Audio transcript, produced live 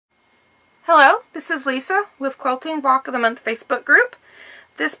Hello, this is Lisa with Quilting Block of the Month Facebook group.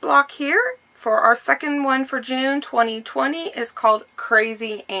 This block here for our second one for June 2020 is called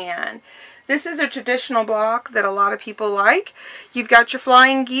Crazy Ann. This is a traditional block that a lot of people like. You've got your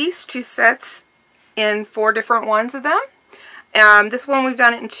flying geese, 2 sets in 4 different ones of them. This one we've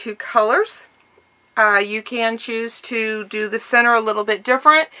done it in 2 colors. You can choose to do the center a little bit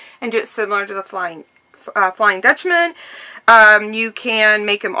different and do it similar to the Flying Dutchman. You can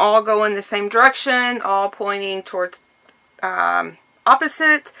make them all go in the same direction, all pointing towards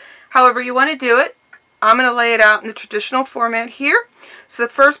opposite. However you want to do it. I'm going to lay it out in the traditional format here. So the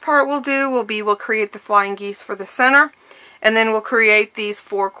first part we'll create the flying geese for the center, and then we'll create these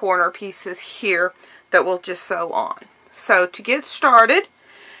 4 corner pieces here that we'll just sew on. So to get started,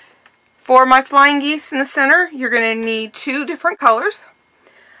 for my flying geese in the center, you're going to need 2 different colors.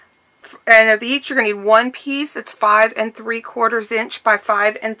 And of each, you're going to need 1 piece. It's 5 3/4 inch by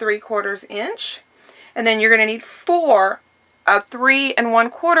 5 3/4 inch. And then you're going to need 4 of 3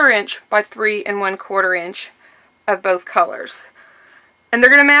 1/4 inch by 3 1/4 inch of both colors. And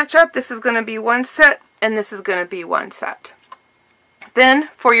they're going to match up. This is going to be 1 set, and this is going to be 1 set. Then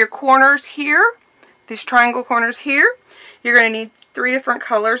for your corners here, these triangle corners here, you're going to need 3 different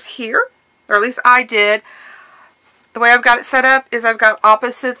colors here, or at least I did. The way I've got it set up is I've got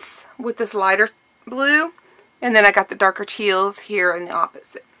opposites with this lighter blue, and then I got the darker teals here in the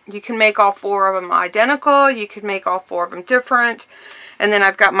opposite. You can make all 4 of them identical, you could make all 4 of them different, and then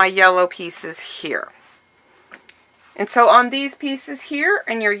I've got my yellow pieces here. And so on these pieces here,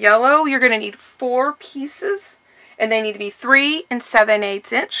 in your yellow, you're going to need 4 pieces, and they need to be 3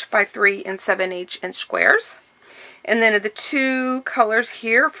 7/8 inch by 3 7/8 inch squares. And then of the 2 colors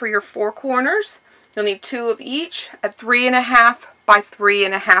here for your 4 corners, you'll need 2 of each at 3 1/2 by 3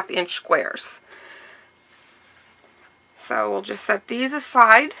 1/2 inch squares. So we'll just set these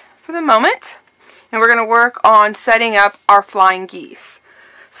aside for the moment, and we're going to work on setting up our flying geese.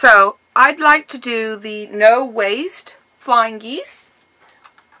 So I'd like to do the no waste flying geese,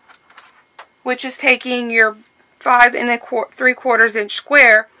 which is taking your 5 3/4 inch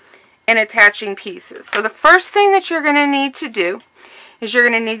square and attaching pieces. So the first thing that you're going to need to do is you're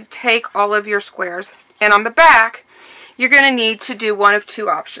going to need to take all of your squares, and on the back you're going to need to do one of 2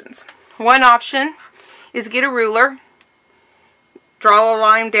 options. One option is get a ruler, draw a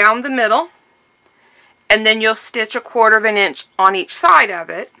line down the middle, and then you'll stitch 1/4 inch on each side of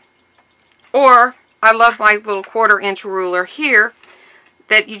it. Or I love my little 1/4 inch ruler here,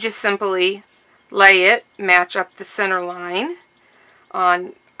 that you just simply lay it, match up the center line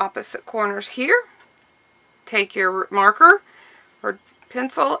on opposite corners here, take your marker or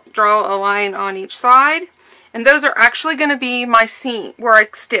pencil, draw a line on each side, and those are actually going to be my seam where I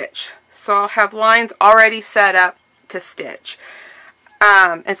stitch. So I'll have lines already set up to stitch.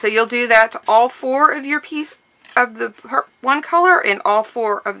 And so you'll do that to all 4 of your piece of the one color and all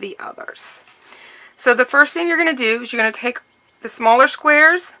 4 of the others. So the first thing you're going to do is you're going to take the smaller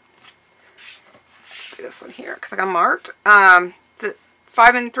squares. Let's do this one here because I got marked. The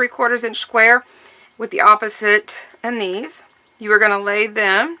 5 3/4 inch square with the opposite and these. You are going to lay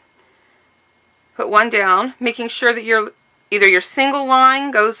them, put one down, making sure that either your single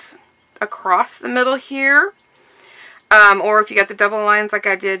line goes across the middle here, or if you got the double lines like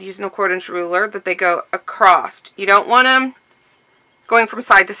I did using a 1/4 inch ruler, that they go across. You don't want them going from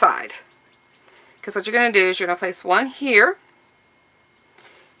side to side, because what you're going to do is you're going to place one here,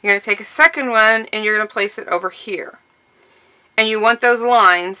 you're going to take a second one, and you're going to place it over here. And you want those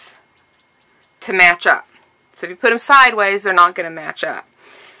lines to match up. So if you put them sideways, they're not going to match up.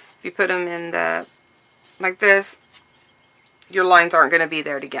 If you put them in like this, your lines aren't going to be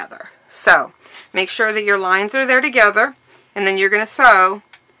there together. So make sure that your lines are there together, and then you're going to sew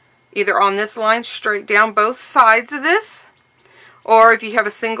either on this line straight down both sides of this, or if you have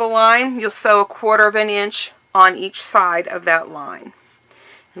a single line, you'll sew 1/4 inch on each side of that line.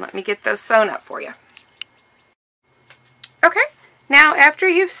 And let me get those sewn up for you. Okay, now after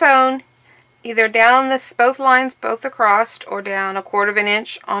you've sewn either down both lines, both across, or down 1/4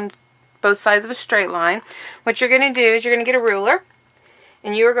 inch on both sides of a straight line, what you're going to do is you're going to get a ruler,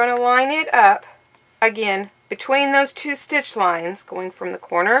 and you are going to line it up again between those 2 stitch lines, going from the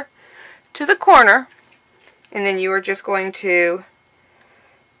corner to the corner, and then you are just going to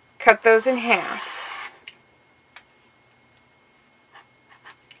cut those in half.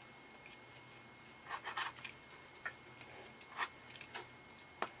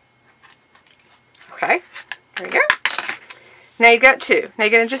 Okay, there you go. Now you've got 2. Now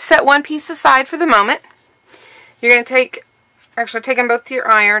you're going to just set one piece aside for the moment. You're going to actually take them both to your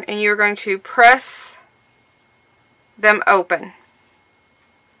iron, and you're going to press them open.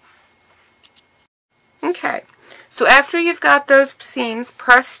 Okay, so after you've got those seams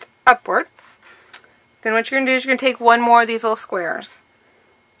pressed upward, then what you're going to do is you're going to take one more of these little squares.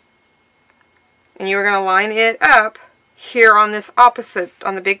 And you're going to line it up here on this opposite,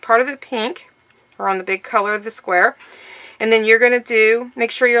 on the big part of the pink, or on the big color of the square. And then you're going to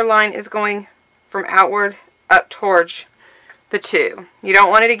make sure your line is going from outward up towards the two. You don't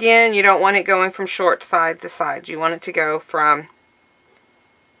want it again, you don't want it going from short side to side. You want it to go from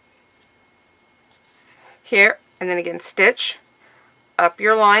here, and then again stitch up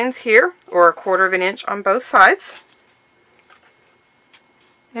your lines here, or 1/4 of an inch on both sides.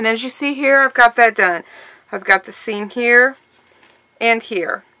 And as you see here, I've got that done. I've got the seam here and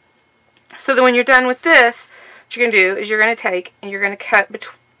here. So that when you're done with this, what you're going to do is you're going to take and you're going to cut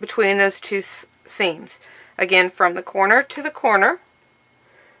between those two seams. Again, from the corner to the corner.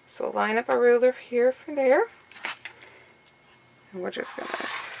 So line up a ruler here for there. And we're just going to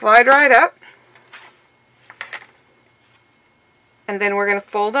slide right up. And then we're going to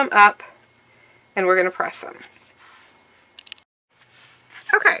fold them up and we're going to press them.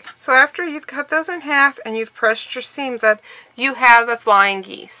 Okay, so after you've cut those in half and you've pressed your seams up, you have a flying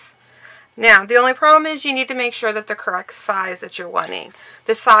geese. Now, the only problem is you need to make sure that the correct size that you're wanting.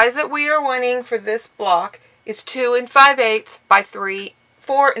 The size that we are wanting for this block is 2 5/8 by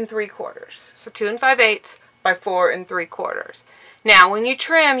 4 3/4. So 2 5/8 by 4 3/4. Now, when you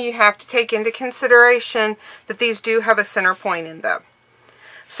trim, you have to take into consideration that these do have a center point in them.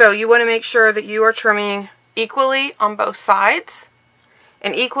 So you want to make sure that you are trimming equally on both sides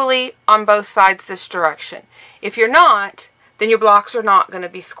and equally on both sides this direction. If you're not, then your blocks are not going to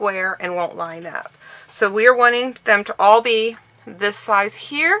be square and won't line up. So we are wanting them to all be this size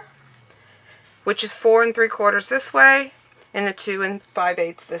here, which is 4 3/4 this way, and the 2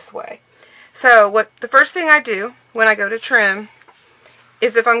 5/8 this way. So what the first thing I do when I go to trim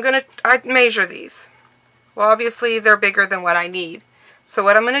is if I measure these. Well, obviously they're bigger than what I need. So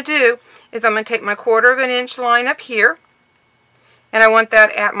what I'm going to do is I'm going to take my 1/4 of an inch line up here, and I want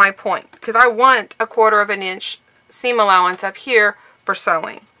that at my point, because I want a 1/4 of an inch seam allowance up here for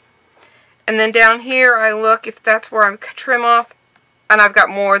sewing. And then down here I look if that's where I trim off, and I've got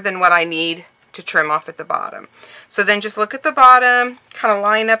more than what I need to trim off at the bottom. So then just look at the bottom, kind of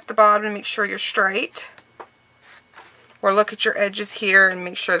line up the bottom and make sure you're straight. Or look at your edges here and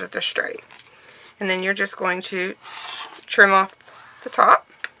make sure that they're straight. And then you're just going to trim off the top.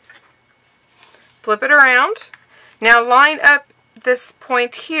 Flip it around. Now line up this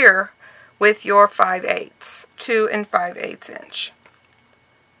point here with your 5/8, 2 5/8 inch.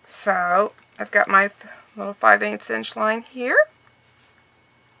 So I've got my little 5/8 inch line here.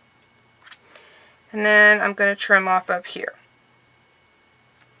 And then I'm going to trim off up here.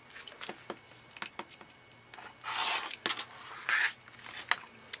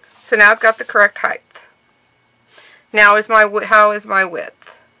 So now I've got the correct height. Now how is my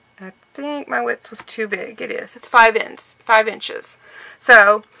width? I think my width was too big. It is. It's 5 inches.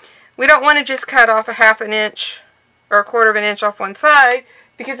 So we don't want to just cut off a 1/2 inch or 1/4 of an inch off one side,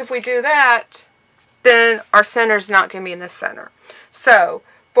 because if we do that, then our center is not going to be in the center. So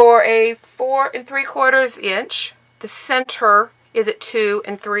for a 4 3/4 inch, the center is at 2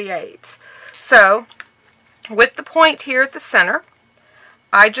 3/8. So with the point here at the center,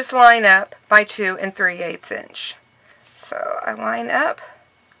 I just line up my 2 3/8 inch. So I line up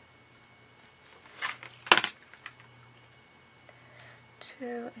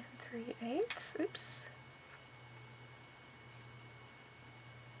 2 3/8. Oops.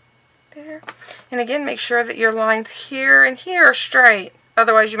 There. And again, make sure that your lines here and here are straight.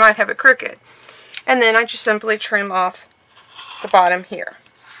 Otherwise, you might have it crooked. And then I just simply trim off the bottom here.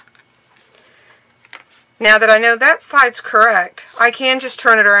 Now that I know that side's correct, I can just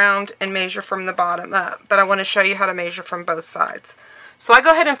turn it around and measure from the bottom up. But I want to show you how to measure from both sides. So I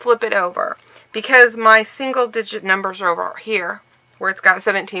go ahead and flip it over, because my single digit numbers are over here, where it's got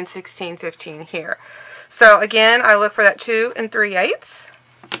 17, 16, 15 here. So again, I look for that 2 3/8,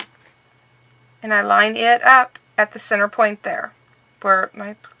 and I line it up at the center point there, where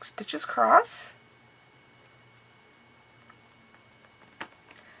my stitches cross.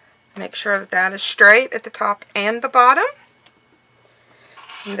 Make sure that that is straight at the top and the bottom.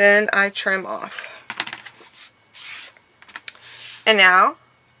 And then I trim off. And now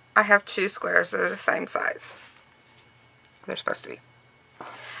I have 2 squares that are the same size. They're supposed to be.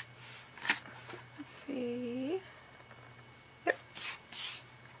 Let's see. Yep.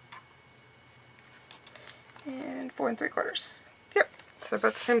 And 4 3/4. Yep. So they're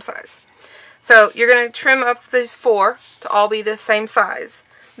both the same size. So you're going to trim up these 4 to all be the same size.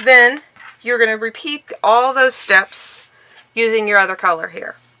 Then you're going to repeat all those steps using your other color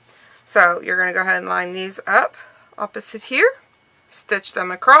here. So you're going to go ahead and line these up opposite here, stitch them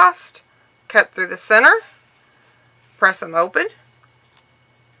across, cut through the center, press them open.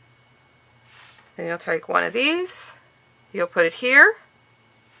 Then you'll take one of these, you'll put it here,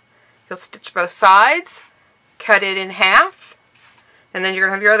 you'll stitch both sides, cut it in half, and then you're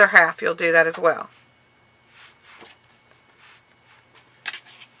going to have your other half. You'll do that as well.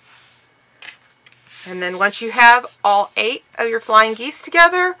 And then once you have all 8 of your flying geese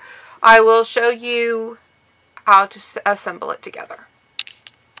together, I will show you how to assemble it together.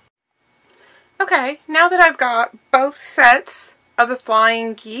 Okay, now that I've got both sets of the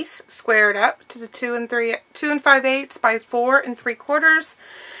flying geese squared up to the 2 and 5/8 by 4 3/4,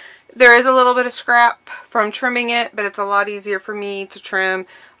 there is a little bit of scrap from trimming it, but it's a lot easier for me to trim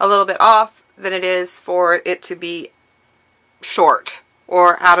a little bit off than it is for it to be short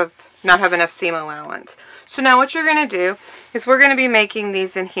or out of not have enough seam allowance. So now what you're going to do is we're going to be making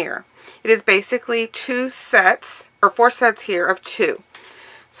these in here. It is basically 2 sets or 4 sets here of 2.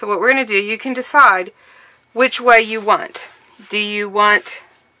 So what we're going to do, you can decide which way you want. Do you want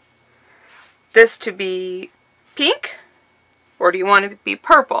this to be pink or do you want it to be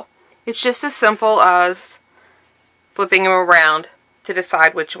purple? It's just as simple as flipping them around to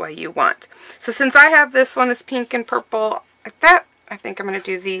decide which way you want. So since I have this one as pink and purple like that, I think I'm going to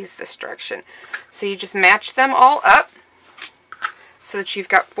do these this direction. So you just match them all up so that you've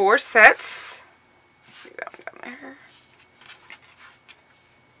got 4 sets. Let's see that one down there.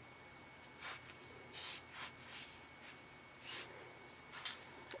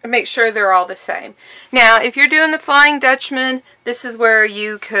 And make sure they're all the same. Now, if you're doing the Flying Dutchman, this is where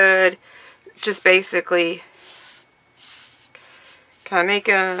you could just basically kind of make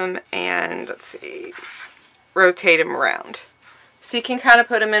them and, let's see, rotate them around. So you can kind of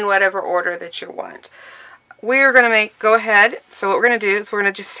put them in whatever order that you want. We're going to go ahead. So what we're going to do is we're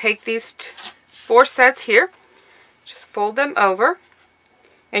going to just take these 4 sets here, just fold them over,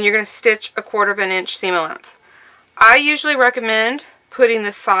 and you're going to stitch a 1/4 inch seam allowance. I usually recommend putting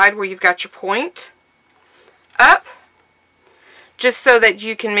the side where you've got your point up, just so that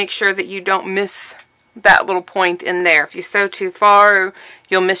you can make sure that you don't miss that little point in there. If you sew too far,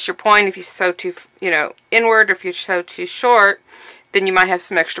 you'll miss your point. If you sew too, inward, or if you sew too short, then you might have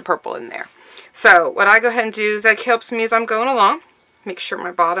some extra purple in there. So what I go ahead and do is that helps me as I'm going along. Make sure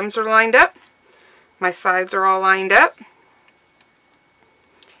my bottoms are lined up, my sides are all lined up,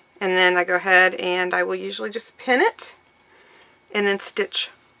 and then I go ahead and I will usually just pin it and then stitch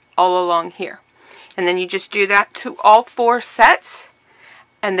all along here. And then you just do that to all 4 sets,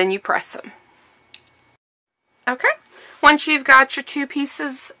 and then you press them. Okay, once you've got your 2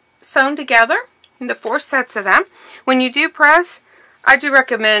 pieces sewn together, the 4 sets of them, when you do press, I do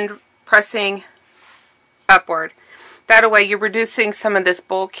recommend pressing upward. That way you're reducing some of this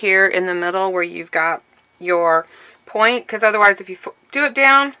bulk here in the middle where you've got your point, because otherwise if you do it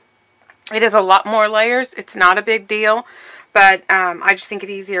down, it is a lot more layers. It's not a big deal, but I just think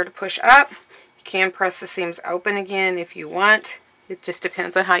it's easier to push up. You can press the seams open again if you want. It just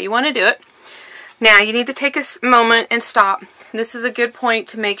depends on how you want to do it. Now you need to take a moment and stop. This is a good point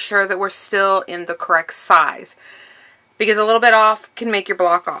to make sure that we're still in the correct size, because a little bit off can make your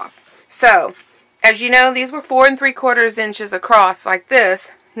block off. So as you know, these were 4 3/4 inches across like this.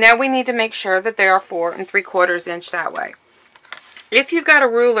 Now we need to make sure that they are 4 3/4 inch that way. If you've got a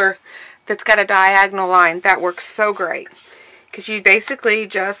ruler that's got a diagonal line, that works so great, because you basically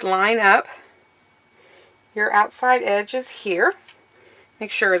just line up your outside edges here,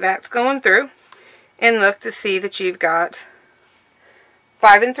 make sure that's going through, and look to see that you've got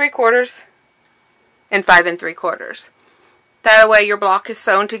 5 3/4 and 5 3/4. That way your block is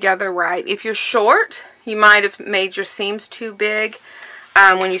sewn together right. If you're short, you might have made your seams too big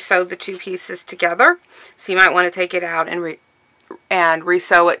when you sewed the 2 pieces together. So you might want to take it out and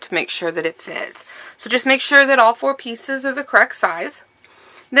re-sew it to make sure that it fits. So just make sure that all 4 pieces are the correct size.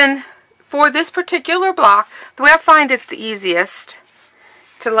 Then for this particular block, the way I find it the easiest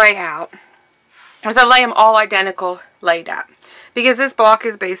to lay out is I lay them all identical laid up. Because this block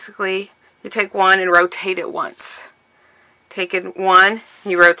is basically, you take one and rotate it once. Take it one,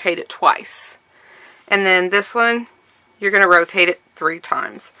 you rotate it twice. And then this one, you're going to rotate it 3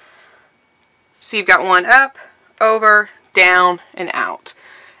 times. So you've got one up, over, down, and out.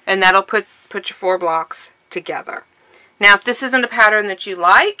 And that'll put your 4 blocks together. Now if this isn't a pattern that you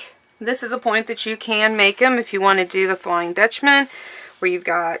like, this is a point that you can make them if you want to do the Flying Dutchman, where you've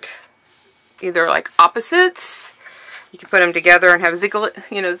got either like opposites. You can put them together and have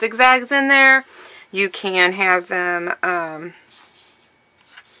zigzags in there. You can have them,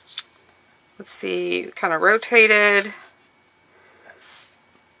 let's see, kind of rotated.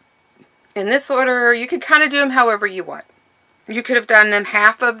 in this order. You could kind of do them however you want. You could have done them,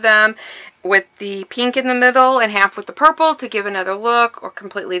 half of them with the pink in the middle and half with the purple to give another look, or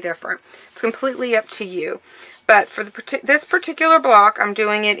completely different. It's completely up to you. But for this particular block, I'm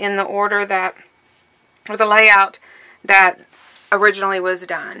doing it in the order that, or the layout that originally was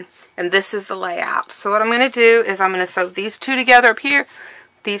done. And this is the layout. So what I'm going to do is I'm going to sew these two together up here,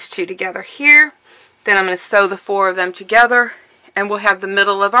 these two together here. Then I'm going to sew the 4 of them together, and we'll have the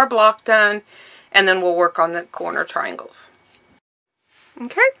middle of our block done, and then we'll work on the corner triangles.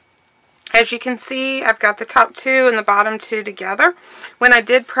 Okay, as you can see, I've got the top 2 and the bottom 2 together. When I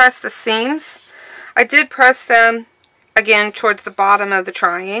did press the seams, I did press them again towards the bottom of the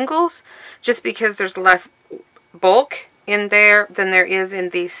triangles, just because there's less bulk in there than there is in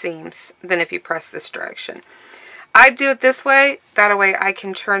these seams than if you press this direction. I do it this way, that way I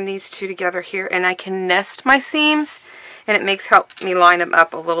can turn these 2 together here and I can nest my seams, and it help me line them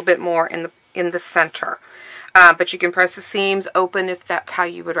up a little bit more in the center. But you can press the seams open if that's how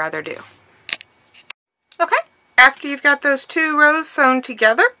you would rather do. Okay, after you've got those 2 rows sewn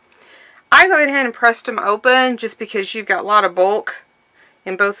together, I go ahead and press them open just because you've got a lot of bulk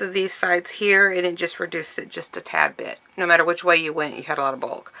in both of these sides here, and it just reduced it just a tad bit. No matter which way you went, you had a lot of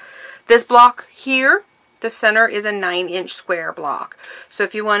bulk. This block here, the center, is a 9-inch square block. So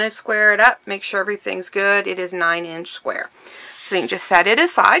if you want to square it up, make sure everything's good. It is 9-inch square. So you can just set it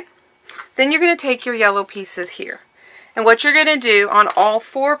aside. Then you're going to take your yellow pieces here. And what you're going to do on all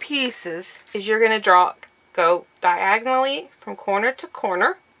 4 pieces is you're going to go diagonally from corner to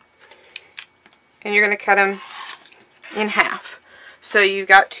corner. And you're going to cut them in half. So you've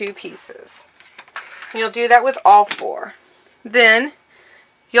got 2 pieces. You'll do that with all 4. Then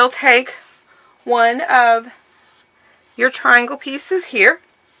you'll take one of your triangle pieces here,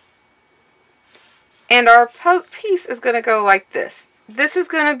 and our piece is going to go like this. This is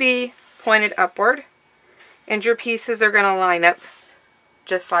going to be pointed upward, and your pieces are going to line up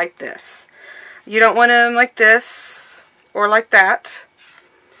just like this. You don't want them like this or like that.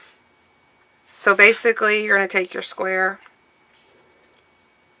 So basically you're going to take your square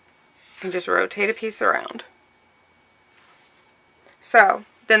and just rotate a piece around. So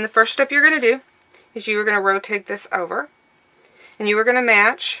then the first step you're going to do is you are going to rotate this over, and you are going to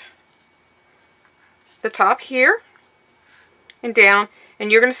match the top here and down,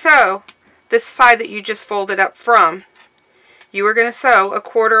 and you're going to sew this side that you just folded up from. You are going to sew a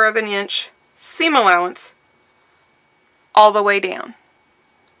 1/4 of an inch seam allowance all the way down.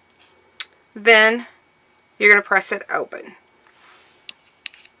 Then you're going to press it open.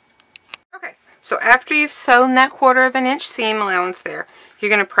 Okay, so after you've sewn that 1/4 of an inch seam allowance there, you're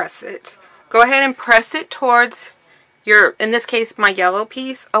going to press it. Go ahead and press it towards your, in this case, my yellow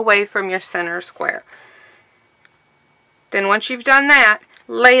piece, away from your center square. Then once you've done that,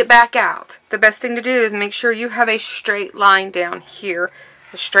 lay it back out. The best thing to do is make sure you have a straight line down here,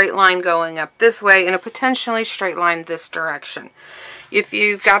 a straight line going up this way, and a potentially straight line this direction. If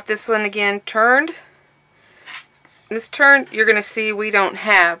you've got this one again turned, you're going to see we don't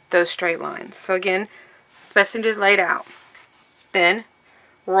have those straight lines. So again, the best thing to do is lay it out. Then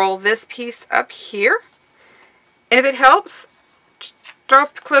roll this piece up here, and if it helps, throw a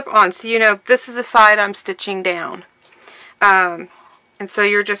clip on so you know this is the side I'm stitching down. And so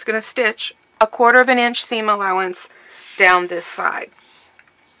you're just going to stitch a 1/4 of an inch seam allowance down this side.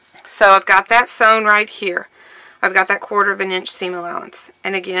 So I've got that sewn right here. I've got that 1/4 of an inch seam allowance,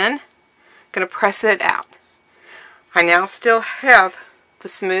 and again, I'm going to press it out. I now still have the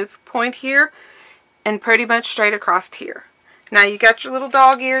smooth point here and pretty much straight across here. Now you got your little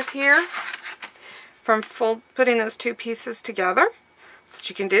dog ears here from putting those 2 pieces together. So what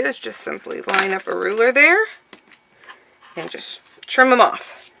you can do is just simply line up a ruler there and just trim them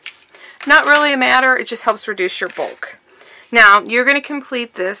off. Not really a matter, it just helps reduce your bulk. Now you're going to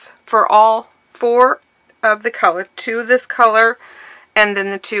complete this for all 4 of the color, 2 of this color, and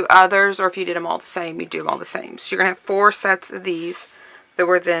then the 2 others, or if you did them all the same, you do them all the same. So you're going to have 4 sets of these that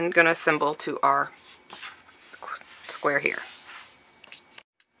we're then going to assemble to our square here.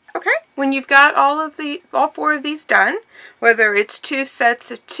 Okay, when you've got all 4 of these done, whether it's 2 sets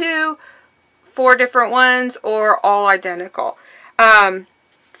of 2, 4 different ones, or all identical.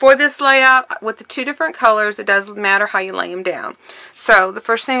 For this layout, with the 2 different colors, it doesn't matter how you lay them down. So the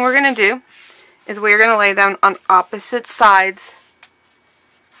first thing we're going to do is we're going to lay them on opposite sides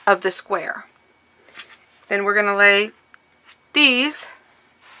of the square. Then we're going to lay these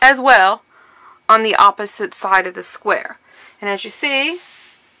as well on the opposite side of the square. And as you see,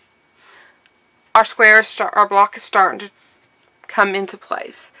 our block is starting to come into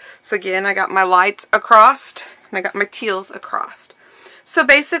place. So again, I got my lights across and I got my teals across. So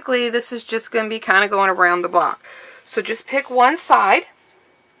basically this is just going to be kind of going around the block. So just pick one side.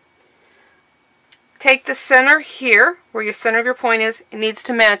 Take the center here, where your center of your point is. It needs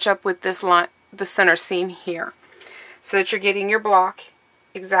to match up with this line, the center seam here, so that you're getting your block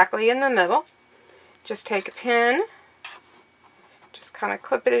exactly in the middle. Just take a pin, just kind of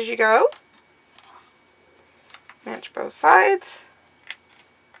clip it as you go. Match both sides.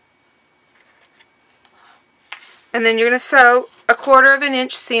 And then you're going to sew a 1/4 of an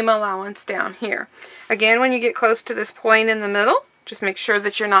inch seam allowance down here. Again, when you get close to this point in the middle, just make sure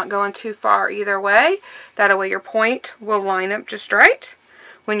that you're not going too far either way. That way your point will line up just right.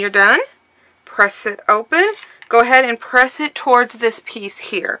 When you're done, press it open. Go ahead and press it towards this piece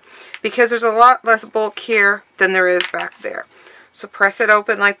here, because there's a lot less bulk here than there is back there. So press it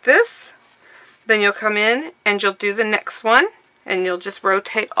open like this. Then you'll come in and you'll do the next one, and you'll just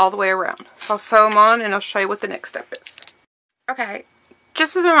rotate all the way around. So I'll sew them on and I'll show you what the next step is. Okay,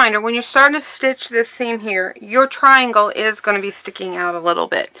 just as a reminder, when you're starting to stitch this seam here, your triangle is going to be sticking out a little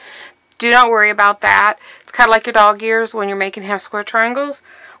bit. Do not worry about that. It's kind of like your dog ears when you're making half square triangles.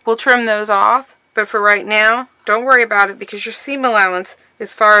 We'll trim those off, but for right now, don't worry about it, because your seam allowance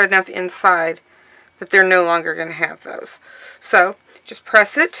is far enough inside that they're no longer going to have those. So just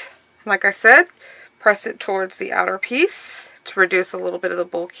press it, like I said, press it towards the outer piece to reduce a little bit of the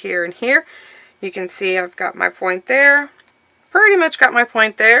bulk here and here. You can see I've got my point there. Pretty much got my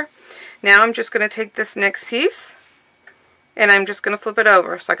point there. Now I'm just going to take this next piece and I'm just going to flip it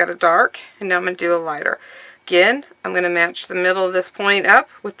over. So I got a dark, and now I'm going to do a lighter. Again, I'm going to match the middle of this point up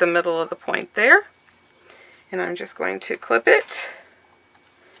with the middle of the point there. And I'm just going to clip it.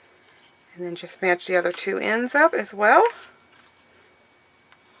 And then just match the other two ends up as well.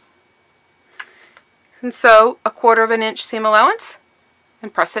 And sew a 1/4 of an inch seam allowance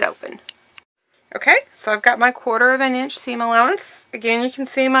and press it open. Okay, so I've got my 1/4 of an inch seam allowance. Again, you can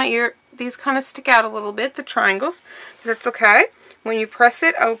see my ear, these kind of stick out a little bit, the triangles. That's okay. When you press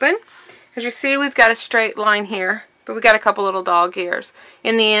it open, as you see, we've got a straight line here, but we've got a couple little dog ears.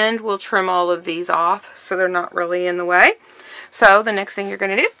 In the end, we'll trim all of these off so they're not really in the way. So the next thing you're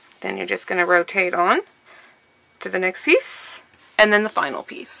going to do, then you're just going to rotate on to the next piece, and then the final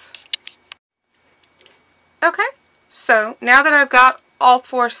piece. Okay, so now that I've got all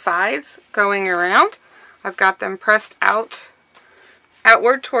 4 sides going around, I've got them pressed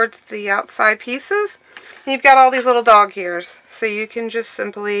outward towards the outside pieces, and you've got all these little dog ears. So you can just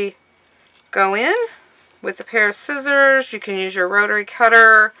simply go in with a pair of scissors. You can use your rotary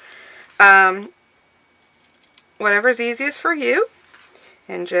cutter, whatever's easiest for you,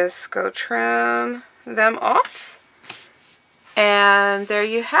 and just go trim them off. And there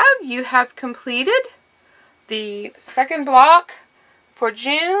you have completed the second block for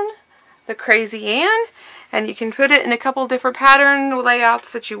June, the Crazy Ann, and you can put it in a couple different pattern layouts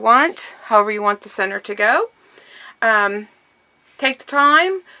that you want, however you want the center to go. Take the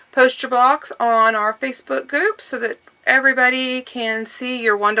time, post your blocks on our Facebook group so that everybody can see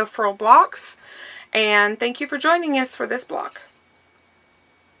your wonderful blocks, and thank you for joining us for this block.